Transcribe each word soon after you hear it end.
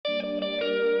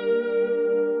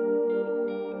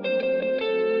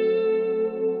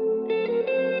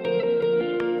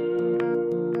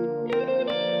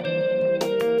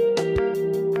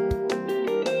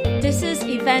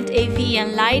Event AV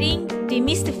and Lighting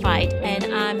Demystified, and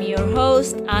I'm your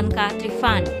host, Anka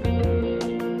Trifan.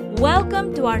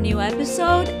 Welcome to our new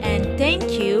episode, and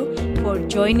thank you for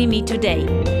joining me today.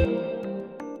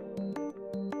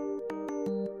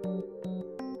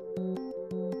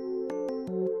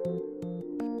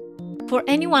 For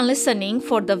anyone listening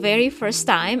for the very first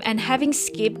time and having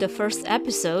skipped the first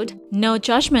episode, no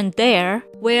judgment there,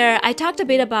 where I talked a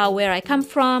bit about where I come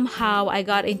from, how I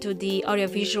got into the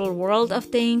audiovisual world of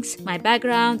things, my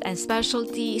background and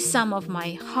specialty, some of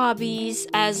my hobbies,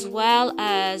 as well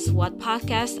as what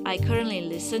podcast I currently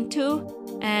listen to.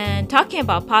 And talking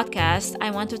about podcasts,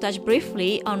 I want to touch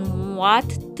briefly on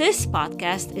what this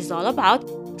podcast is all about.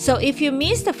 So if you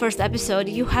missed the first episode,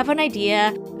 you have an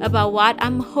idea about what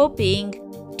I'm hoping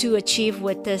to achieve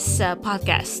with this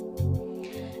podcast.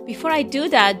 Before I do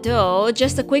that though,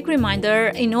 just a quick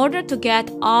reminder, in order to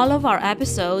get all of our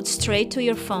episodes straight to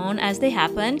your phone as they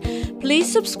happen,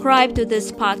 please subscribe to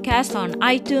this podcast on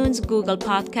iTunes, Google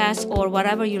Podcasts, or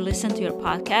wherever you listen to your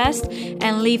podcast,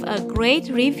 and leave a great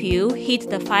review. Hit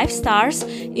the 5 stars.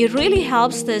 It really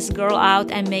helps this girl out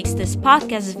and makes this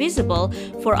podcast visible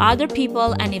for other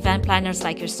people and event planners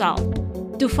like yourself.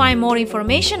 To find more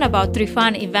information about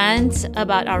Trifan Events,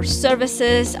 about our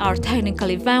services, our technical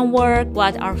event work,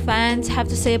 what our fans have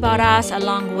to say about us,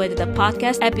 along with the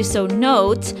podcast episode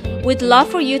notes, we'd love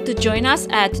for you to join us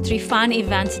at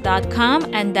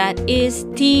trifanevents.com, and that is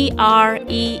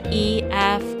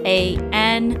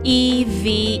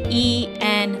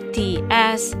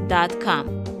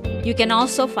TREEFANEVENTS.com. You can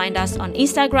also find us on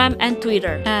Instagram and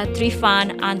Twitter at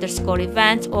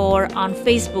Trifan_events, or on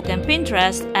Facebook and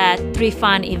Pinterest at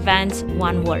Trifan Events,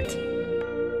 one word.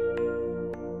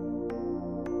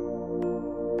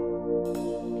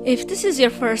 If this is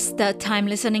your first time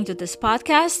listening to this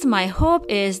podcast, my hope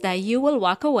is that you will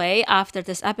walk away after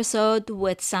this episode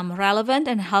with some relevant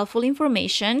and helpful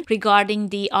information regarding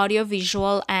the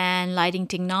audiovisual and lighting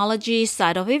technology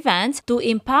side of events to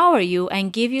empower you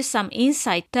and give you some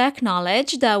insight tech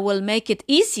knowledge that will make it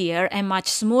easier and much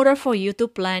smoother for you to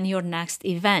plan your next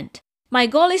event. My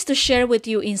goal is to share with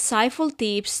you insightful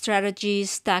tips,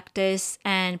 strategies, tactics,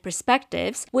 and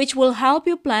perspectives which will help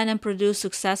you plan and produce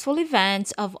successful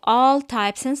events of all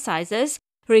types and sizes,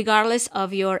 regardless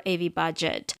of your AV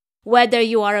budget. Whether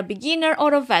you are a beginner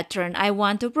or a veteran, I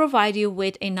want to provide you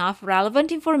with enough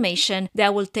relevant information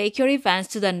that will take your events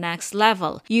to the next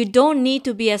level. You don't need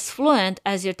to be as fluent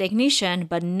as your technician,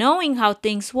 but knowing how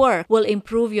things work will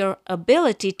improve your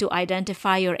ability to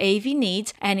identify your AV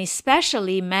needs and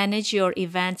especially manage your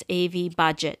event's AV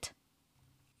budget.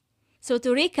 So to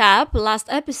recap, last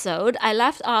episode, I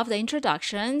left off the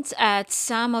introductions at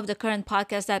some of the current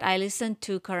podcasts that I listen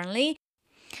to currently.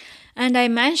 And I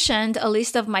mentioned a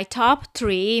list of my top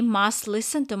 3 must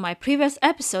listen to my previous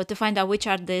episode to find out which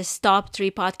are these top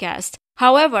 3 podcasts.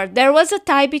 However, there was a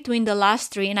tie between the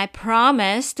last 3, and I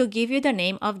promised to give you the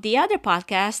name of the other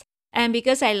podcast. And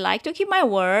because I like to keep my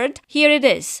word, here it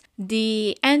is.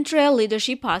 The Entre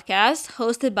Leadership Podcast,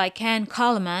 hosted by Ken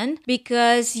Coleman,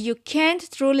 because you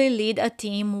can't truly lead a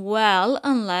team well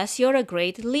unless you're a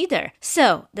great leader.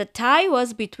 So, the tie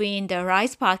was between the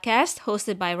Rise Podcast,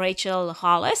 hosted by Rachel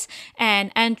Hollis, and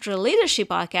Entre Leadership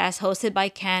Podcast, hosted by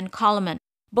Ken Coleman.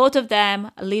 Both of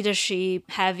them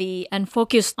leadership heavy and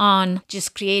focused on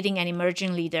just creating and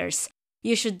emerging leaders.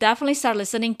 You should definitely start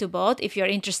listening to both if you're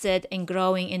interested in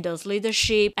growing in those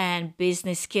leadership and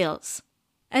business skills.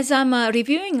 As I'm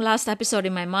reviewing last episode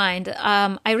in my mind,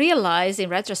 I realized in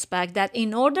retrospect that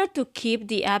in order to keep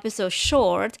the episode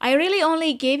short, I really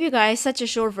only gave you guys such a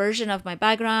short version of my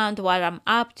background, what I'm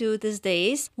up to these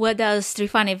days, what does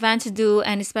Trifan Events do,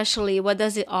 and especially what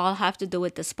does it all have to do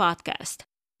with this podcast.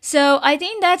 So I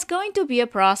think that's going to be a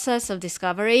process of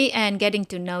discovery and getting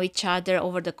to know each other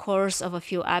over the course of a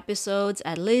few episodes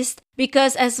at least,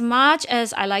 because as much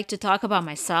as I like to talk about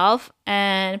myself,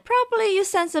 and probably you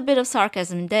sense a bit of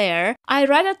sarcasm there, I'd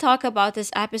rather talk about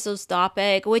this episode's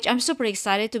topic, which I'm super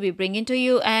excited to be bringing to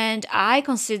you, and I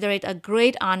consider it a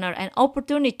great honor and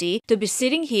opportunity to be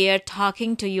sitting here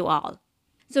talking to you all.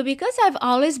 So because I've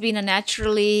always been a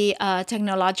naturally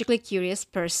technologically curious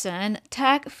person,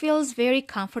 tech feels very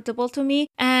comfortable to me.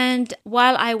 And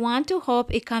while I want to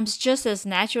hope it comes just as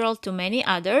natural to many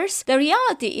others, the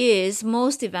reality is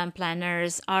most event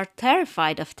planners are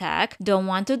terrified of tech, don't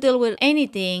want to deal with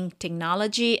anything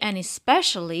technology, and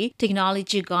especially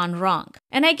technology gone wrong.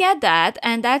 And I get that,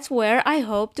 and that's where I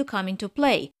hope to come into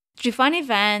play. Refine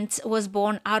Events was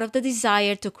born out of the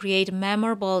desire to create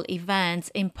memorable events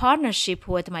in partnership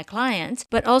with my clients,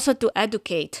 but also to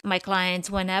educate my clients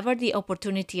whenever the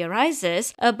opportunity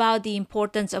arises about the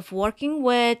importance of working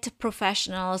with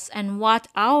professionals and what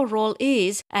our role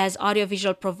is as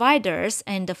audiovisual providers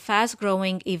in the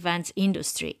fast-growing events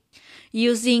industry.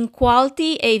 Using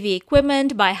quality AV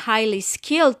equipment by highly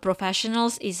skilled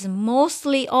professionals is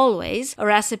mostly always a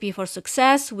recipe for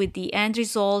success, with the end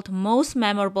result most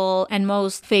memorable and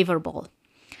most favorable.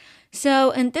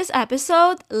 So in this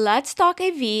episode, let's talk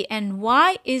AV and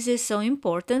why is it so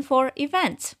important for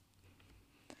events.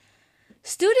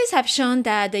 Studies have shown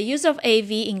that the use of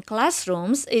AV in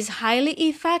classrooms is highly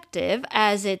effective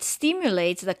as it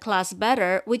stimulates the class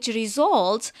better, which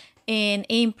results in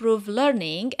improved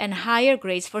learning and higher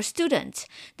grades for students.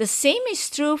 The same is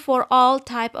true for all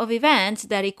types of events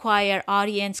that require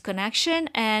audience connection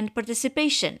and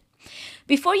participation.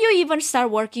 Before you even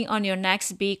start working on your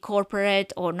next big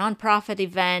corporate or nonprofit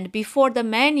event, before the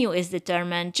menu is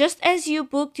determined, just as you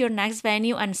booked your next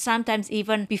venue and sometimes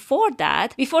even before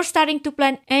that, before starting to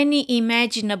plan any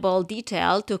imaginable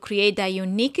detail to create that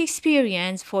unique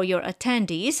experience for your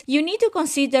attendees, you need to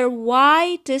consider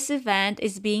why this event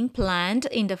is being planned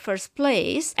in the first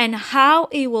place and how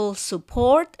it will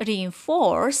support,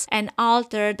 reinforce, and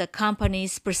alter the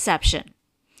company's perception.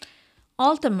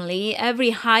 Ultimately,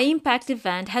 every high-impact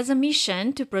event has a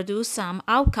mission to produce some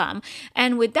outcome,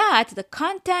 and with that, the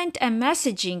content and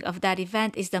messaging of that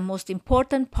event is the most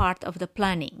important part of the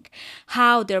planning.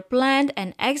 How they're planned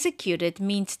and executed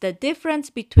means the difference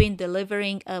between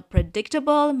delivering a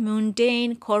predictable,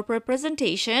 mundane corporate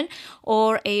presentation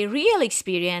or a real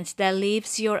experience that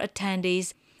leaves your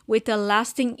attendees with a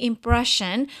lasting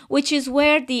impression, which is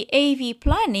where the AV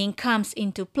planning comes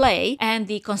into play and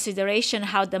the consideration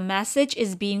how the message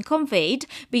is being conveyed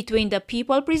between the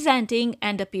people presenting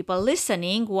and the people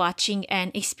listening, watching,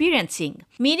 and experiencing.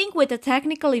 Meeting with a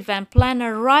technical event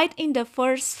planner right in the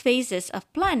first phases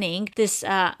of planning this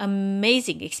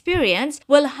amazing experience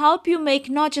will help you make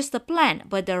not just a plan,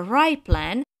 but the right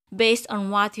plan based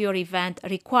on what your event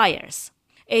requires.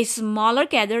 A smaller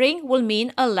gathering will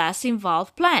mean a less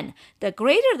involved plan. The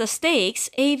greater the stakes,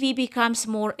 AV becomes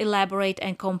more elaborate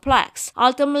and complex.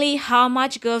 Ultimately, how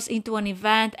much goes into an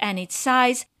event and its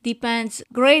size depends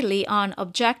greatly on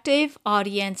objective,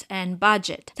 audience, and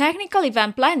budget. Technical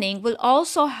event planning will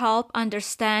also help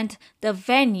understand the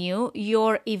venue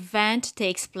your event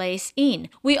takes place in.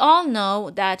 We all know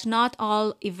that not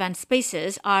all event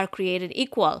spaces are created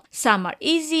equal. Some are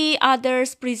easy,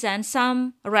 others present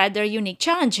some rather unique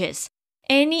challenges.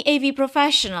 Any AV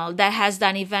professional that has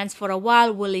done events for a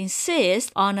while will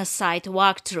insist on a site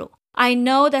walkthrough. I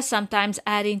know that sometimes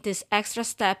adding this extra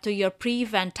step to your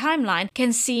pre-event timeline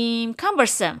can seem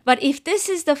cumbersome, but if this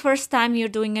is the first time you're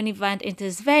doing an event in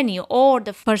this venue or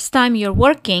the first time you're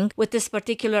working with this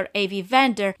particular AV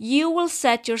vendor, you will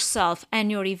set yourself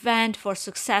and your event for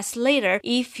success later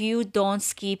if you don't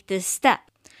skip this step.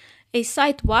 A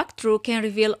site walkthrough can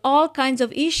reveal all kinds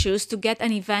of issues to get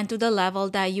an event to the level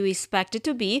that you expect it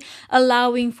to be,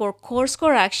 allowing for course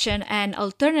correction and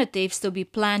alternatives to be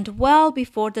planned well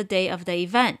before the day of the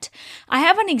event. I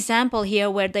have an example here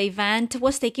where the event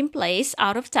was taking place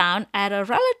out of town at a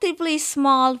relatively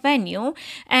small venue,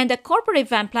 and the corporate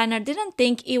event planner didn't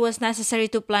think it was necessary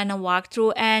to plan a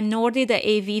walkthrough, and nor did the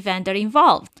AV vendor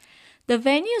involved. The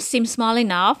venue seemed small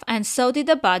enough, and so did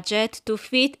the budget, to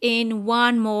fit in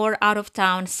one more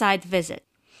out-of-town site visit.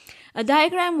 A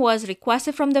diagram was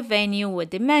requested from the venue with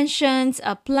dimensions,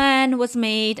 a plan was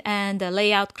made, and a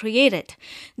layout created.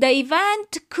 The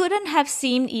event couldn't have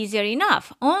seemed easier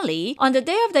enough, only on the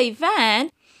day of the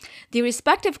event, the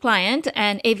respective client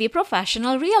and AV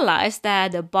professional realized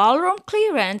that the ballroom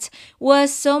clearance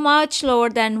was so much lower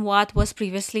than what was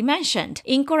previously mentioned.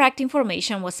 Incorrect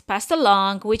information was passed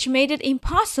along, which made it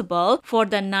impossible for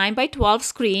the 9x12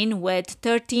 screen with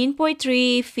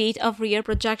 13.3 feet of rear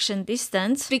projection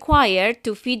distance required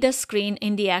to fit the screen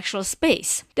in the actual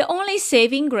space. The only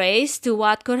saving grace to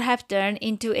what could have turned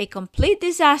into a complete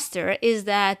disaster is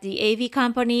that the AV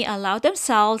company allowed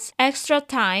themselves extra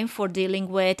time for dealing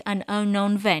with an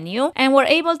unknown venue and were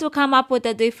able to come up with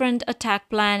a different attack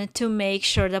plan to make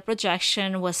sure the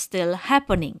projection was still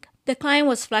happening. The client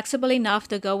was flexible enough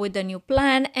to go with the new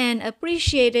plan and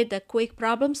appreciated the quick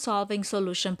problem-solving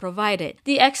solution provided.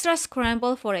 The extra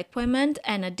scramble for equipment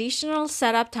and additional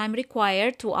setup time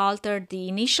required to alter the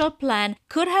initial plan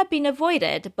could have been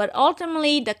avoided, but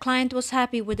ultimately the client was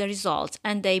happy with the results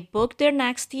and they booked their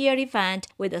next year event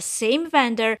with the same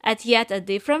vendor at yet a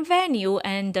different venue,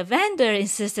 and the vendor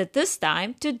insisted this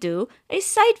time to do a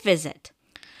site visit.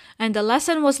 And the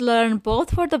lesson was learned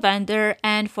both for the vendor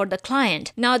and for the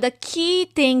client. Now, the key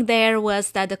thing there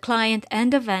was that the client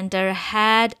and the vendor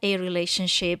had a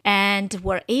relationship and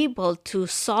were able to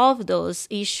solve those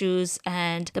issues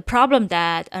and the problem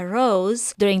that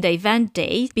arose during the event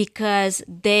day because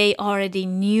they already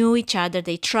knew each other,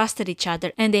 they trusted each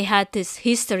other, and they had this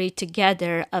history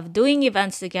together of doing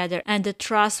events together, and the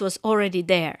trust was already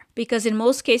there. Because in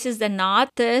most cases than not,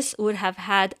 this would have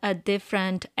had a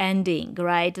different ending,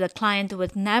 right? The client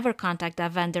would never contact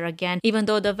that vendor again, even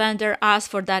though the vendor asked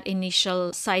for that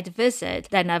initial site visit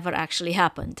that never actually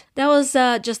happened. That was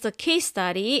just a case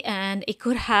study, and it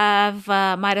could have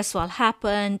might as well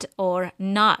happened or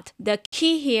not. The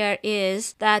key here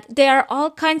is that there are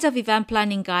all kinds of event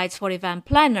planning guides for event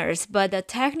planners, but the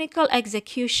technical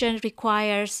execution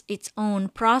requires its own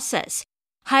process.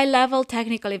 High-level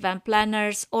technical event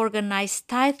planners organize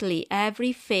tightly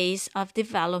every phase of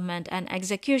development and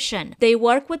execution. They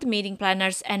work with meeting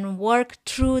planners and work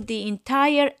through the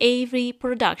entire AV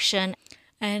production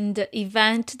and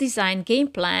event design game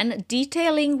plan,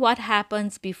 detailing what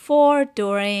happens before,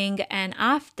 during, and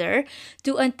after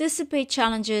to anticipate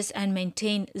challenges and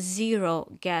maintain zero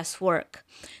guesswork.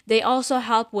 They also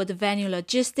help with venue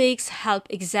logistics, help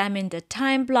examine the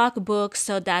time block book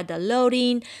so that the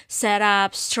loading,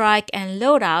 setup, strike, and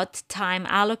loadout time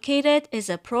allocated is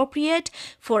appropriate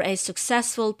for a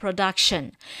successful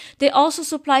production. They also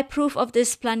supply proof of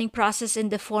this planning process in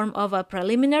the form of a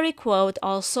preliminary quote,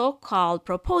 also called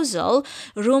proposal,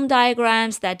 room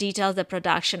diagrams that detail the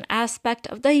production aspect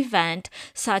of the event,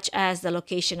 such as the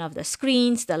location of the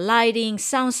screens, the lighting,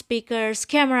 sound speakers,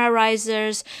 camera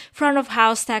risers, front of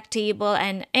house tag table,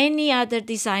 and any other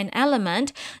design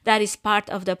element that is part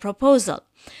of the proposal.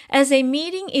 As a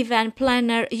meeting event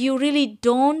planner, you really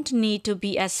don't need to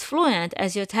be as fluent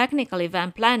as your technical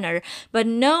event planner, but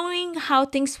knowing how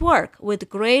things work would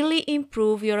greatly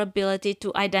improve your ability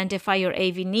to identify your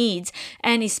AV needs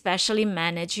and especially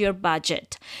manage your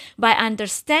budget. By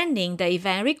understanding the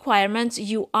event requirements,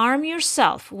 you arm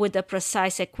yourself with the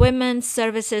precise equipment,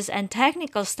 services, and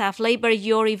technical staff labor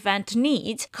your event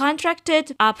needs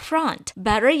contracted upfront.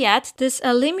 Better yet, this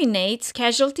eliminates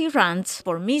casualty runs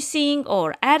for missing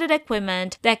or added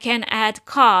equipment that can add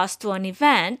cost to an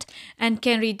event and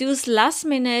can reduce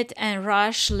last-minute and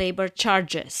rush labor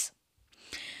charges.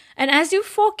 And as you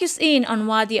focus in on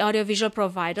what the audiovisual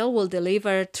provider will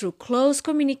deliver through close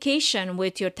communication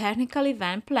with your technical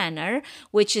event planner,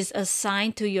 which is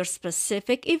assigned to your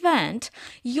specific event,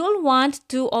 you'll want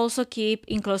to also keep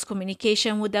in close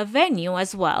communication with the venue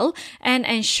as well and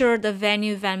ensure the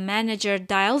venue event manager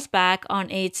dials back on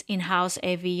its in-house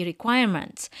AV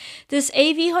requirements. This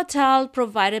AV hotel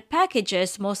provided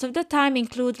packages most of the time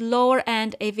include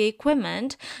lower-end AV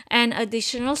equipment and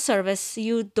additional service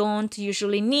you don't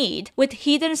usually need, with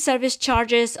hidden service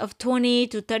charges of 20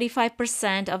 to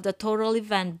 35% of the total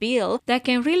event bill that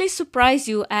can really surprise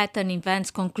you at an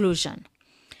event's conclusion.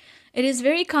 It is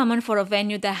very common for a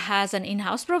venue that has an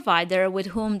in-house provider with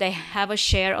whom they have a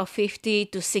share of 50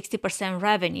 to 60%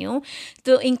 revenue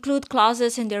to include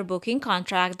clauses in their booking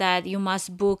contract that you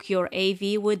must book your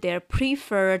AV with their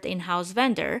preferred in-house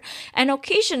vendor, and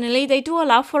occasionally they do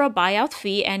allow for a buyout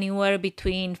fee anywhere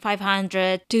between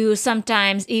 $500 to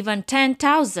sometimes even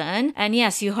 $10,000, and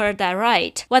yes, you heard that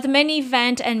right. What many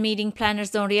event and meeting planners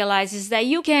don't realize is that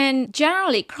you can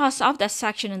generally cross off that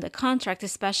section in the contract,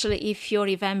 especially if your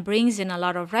event brings in a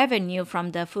lot of revenue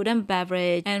from the food and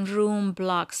beverage and room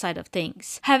block side of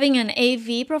things. Having an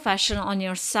AV professional on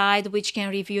your side which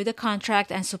can review the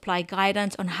contract and supply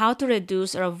guidance on how to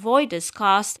reduce or avoid this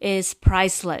cost is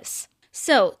priceless.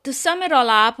 So, to sum it all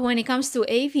up, when it comes to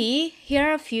AV, here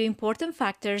are a few important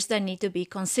factors that need to be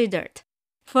considered.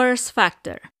 First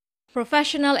factor: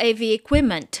 professional AV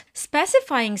equipment.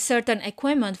 Specifying certain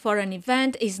equipment for an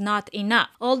event is not enough.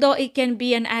 Although it can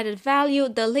be an added value,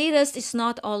 the latest is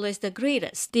not always the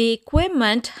greatest. The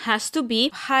equipment has to be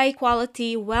high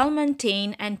quality,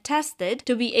 well-maintained, and tested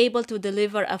to be able to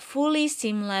deliver a fully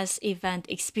seamless event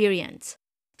experience.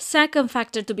 Second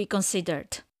factor to be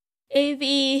considered: AV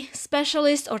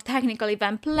specialist or technical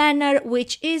event planner,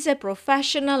 which is a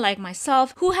professional like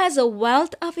myself who has a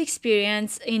wealth of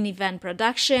experience in event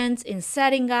productions, in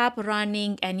setting up,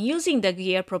 running, and using the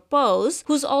gear proposed,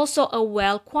 who's also a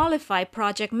well-qualified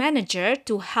project manager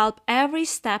to help every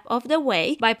step of the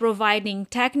way by providing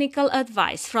technical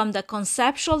advice from the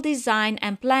conceptual design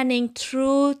and planning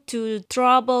through to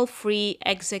trouble-free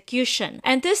execution.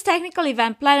 And this technical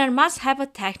event planner must have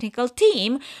a technical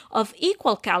team of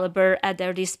equal caliber labor at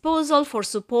their disposal for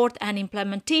support and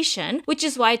implementation, which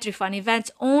is why Trifan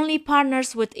Events only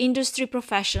partners with industry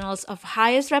professionals of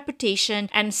highest reputation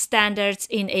and standards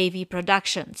in AV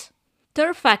productions.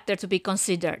 Third factor to be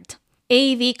considered: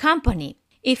 AV company.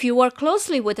 If you work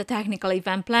closely with a technical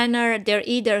event planner, they're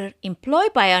either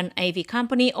employed by an AV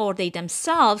company or they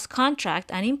themselves contract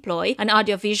and employ an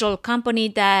audiovisual company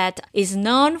that is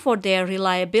known for their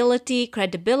reliability,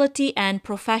 credibility, and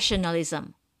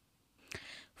professionalism.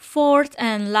 Fourth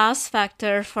and last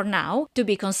factor for now to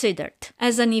be considered.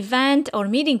 As an event or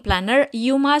meeting planner,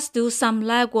 you must do some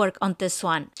legwork on this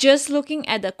one. Just looking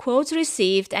at the quotes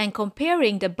received and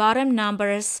comparing the bottom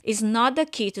numbers is not the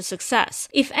key to success.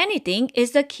 If anything,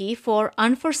 is the key for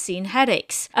unforeseen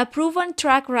headaches. A proven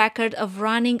track record of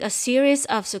running a series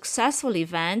of successful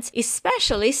events,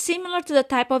 especially similar to the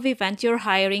type of event you're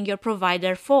hiring your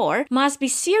provider for, must be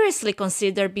seriously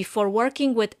considered before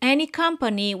working with any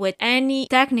company with any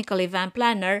technical event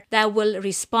planner that will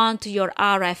respond to your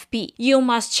RFP. You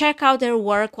must check out their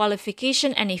work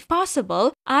qualification and, if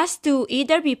possible, ask to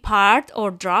either be part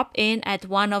or drop in at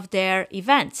one of their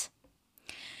events.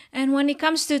 And when it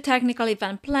comes to technical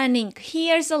event planning,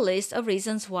 here's a list of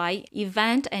reasons why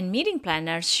event and meeting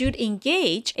planners should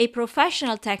engage a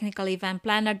professional technical event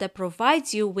planner that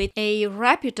provides you with a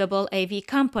reputable AV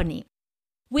company.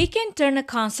 We can turn a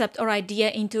concept or idea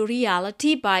into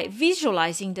reality by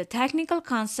visualizing the technical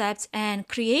concepts and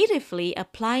creatively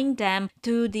applying them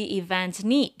to the event's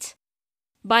needs.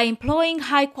 By employing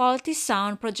high-quality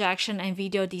sound, projection, and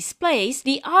video displays,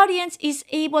 the audience is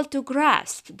able to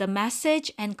grasp the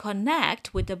message and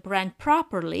connect with the brand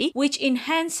properly, which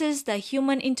enhances the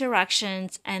human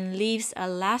interactions and leaves a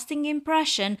lasting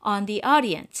impression on the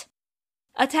audience.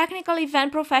 A technical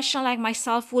event professional like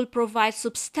myself will provide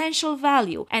substantial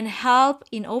value and help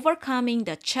in overcoming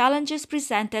the challenges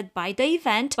presented by the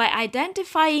event by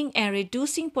identifying and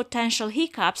reducing potential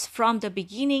hiccups from the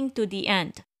beginning to the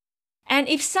end. And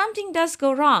if something does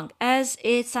go wrong, as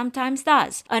it sometimes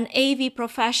does, an AV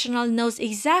professional knows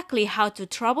exactly how to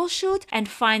troubleshoot and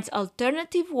finds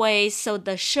alternative ways so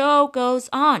the show goes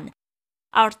on.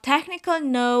 Our technical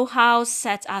know-how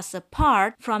sets us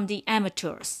apart from the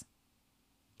amateurs.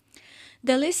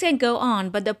 The list can go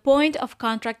on, but the point of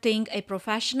contracting a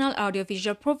professional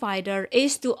audiovisual provider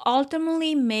is to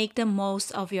ultimately make the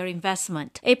most of your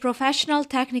investment. A professional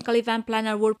technical event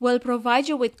planner will provide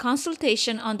you with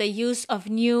consultation on the use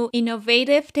of new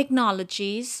innovative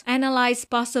technologies, analyze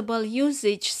possible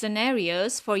usage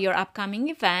scenarios for your upcoming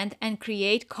event, and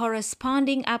create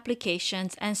corresponding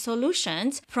applications and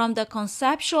solutions from the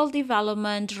conceptual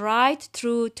development right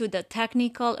through to the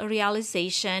technical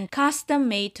realization, custom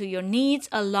made to your needs,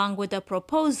 along with a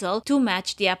proposal to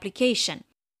match the application.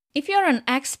 If you're an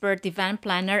expert event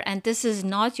planner and this is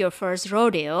not your first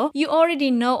rodeo, you already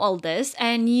know all this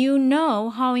and you know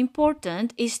how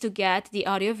important it is to get the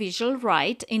audiovisual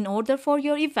right in order for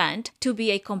your event to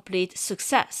be a complete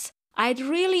success. I'd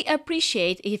really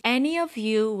appreciate if any of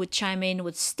you would chime in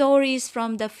with stories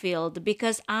from the field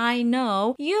because I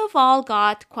know you've all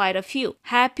got quite a few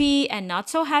happy and not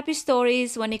so happy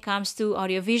stories when it comes to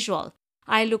audiovisual.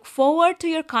 I look forward to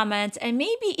your comments and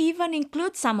maybe even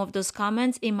include some of those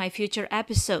comments in my future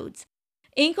episodes.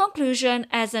 In conclusion,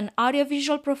 as an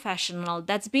audiovisual professional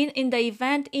that's been in the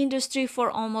event industry for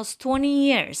almost 20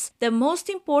 years, the most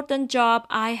important job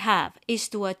I have is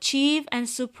to achieve and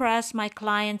suppress my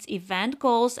clients' event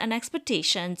goals and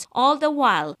expectations, all the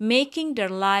while making their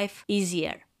life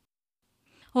easier.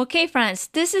 Okay, friends,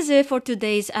 this is it for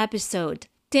today's episode.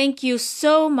 Thank you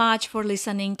so much for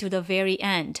listening to the very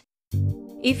end.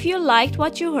 If you liked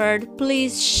what you heard,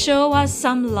 please show us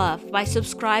some love by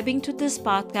subscribing to this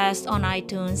podcast on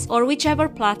iTunes or whichever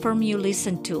platform you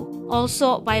listen to.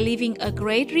 Also, by leaving a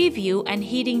great review and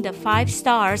hitting the 5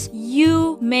 stars,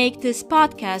 you make this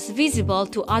podcast visible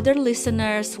to other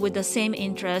listeners with the same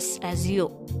interests as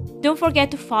you. Don't forget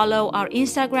to follow our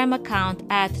Instagram account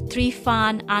at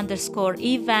Trefan_events,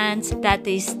 that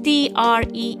is TREEFAN_EVENTS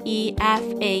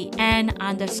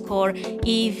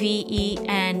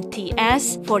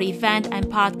for event and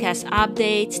podcast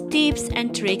updates, tips,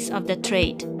 and tricks of the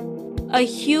trade. A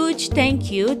huge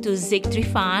thank you to Zig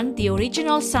Trifan, the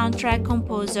original soundtrack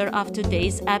composer of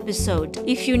today's episode.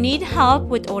 If you need help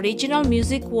with original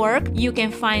music work, you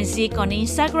can find Zig on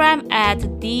Instagram at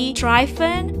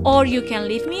 @TheTrifan, or you can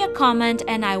leave me a comment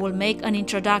and I will make an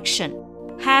introduction.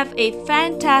 Have a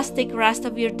fantastic rest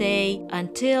of your day.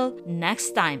 Until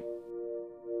next time.